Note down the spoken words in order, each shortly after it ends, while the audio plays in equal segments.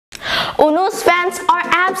ChaEunWoo's fans are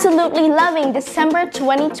absolutely loving December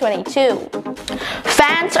 2022.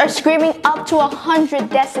 Fans are screaming up to 100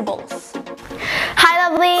 decibels. Hi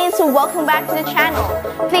lovelies, welcome back to the channel.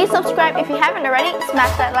 Please subscribe if you haven't already,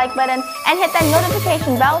 smash that like button and hit that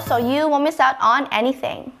notification bell so you won't miss out on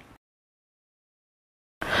anything.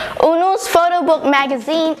 ChaEunWoo's photo book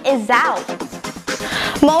magazine is out.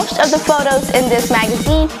 Most of the photos in this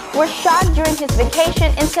magazine were shot during his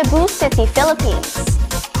vacation in Cebu City, Philippines.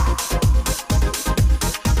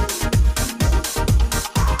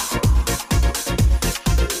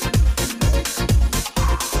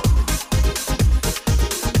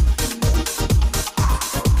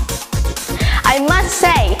 I must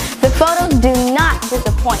say, the photos do not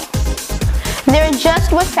disappoint. They're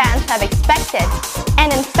just what fans have expected,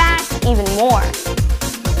 and in fact, even more.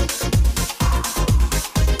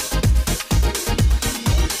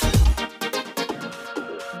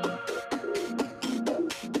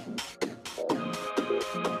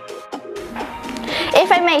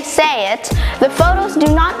 If I may say it, the photos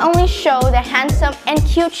do not only show the handsome and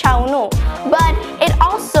cute ChaEunWoo, but it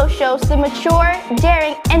also shows the mature,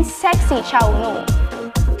 daring, and sexy ChaEunWoo.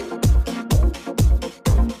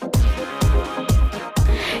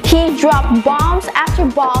 He dropped bombs after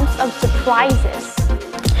bombs of surprises.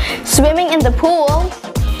 Swimming in the pool,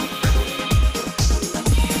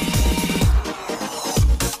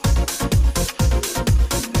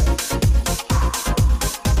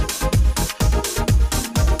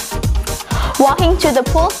 walking to the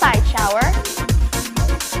poolside shower,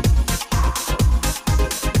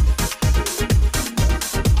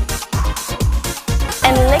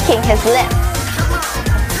 and licking his lips.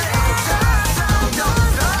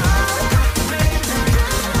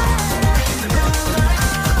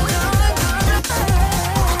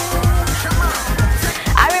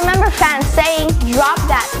 I remember fans saying, "Drop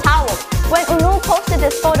that towel," when ChaEunWoo posted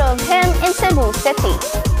this photo of him in Cebu City.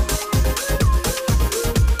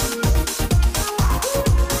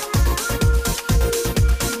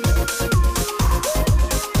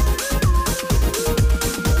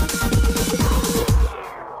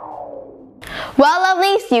 Well,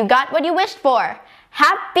 lovelies, you got what you wished for.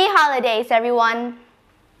 Happy holidays, everyone.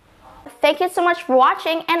 Thank you so much for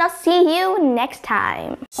watching, and I'll see you next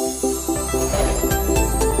time.